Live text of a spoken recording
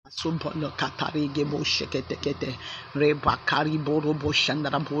Sumpolo katari gebo shekete kete reba kari boro bo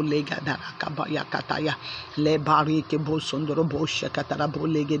shandara bo lega dara kabaya kataya le bari kebo sondoro bo shekatara bo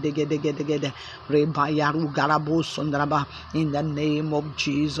lege dege reba yaru garabo sondraba. In the name of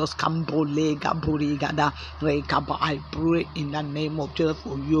Jesus, kambo lega buri gada rekaba. I pray in the name of Jesus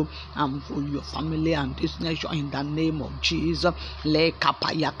for you and for your family and this nation. In the name of Jesus, le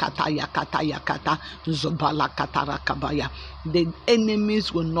kapaya kataya kata zobala katara kabaya. The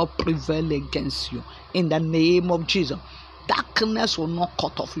enemies will not prevail against you. In the name of Jesus, darkness will not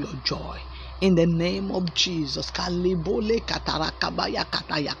cut off your joy. In the name of Jesus, kalibole katarakabaya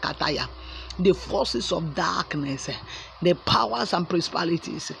kataya kataya. The forces of darkness, the powers and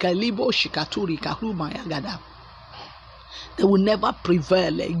principalities, kalibo shikaturi kahumaya gada. They will never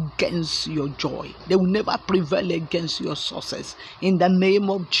prevail against your joy. They will never prevail against your success. In the name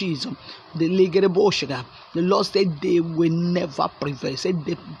of Jesus, the Lord said they will never prevail. He said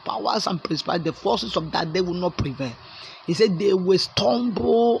the powers and principalities, the forces of that, they will not prevail. He said they will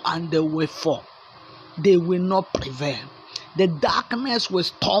stumble and they will fall. They will not prevail. The darkness will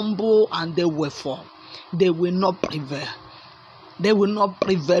stumble and they will fall. They will not prevail. They will not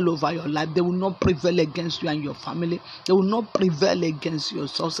prevail over your life. They will not prevail against you and your family. They will not prevail against your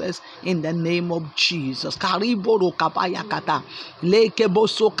success in the name of Jesus. Kariboro kapaya kata leke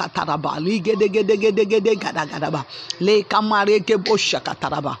boso kataraba lige de gada le kamare ke bosha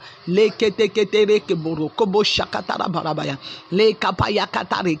kataraba leke tekete ke boro ko bosha kataraba rabaya le kapaya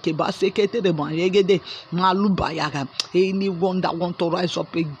katare ke basekete de mayegede malubaya. Anyone that want to rise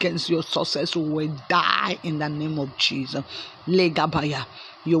up against your success will die in the name of Jesus. Legabaya,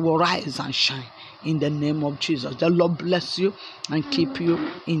 you will rise and shine in the name of Jesus. The Lord bless you and keep you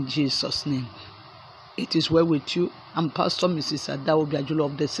in Jesus' name. It is well with you. I'm Pastor Mrs. Adaobi Ajulo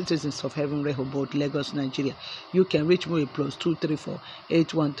of the Citizens of Heaven, Rehoboth, Lagos, Nigeria. You can reach me with +234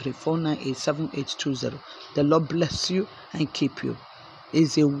 813 498 7820. The Lord bless you and keep you.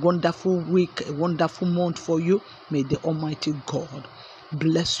 It's a wonderful week, a wonderful month for you. May the Almighty God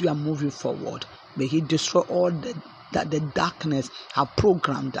bless you and move you forward. May He destroy all that the darkness have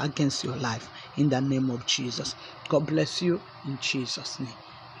programmed against your life in the name of Jesus. God bless you in Jesus' name.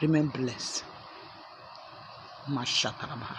 Remain blessed.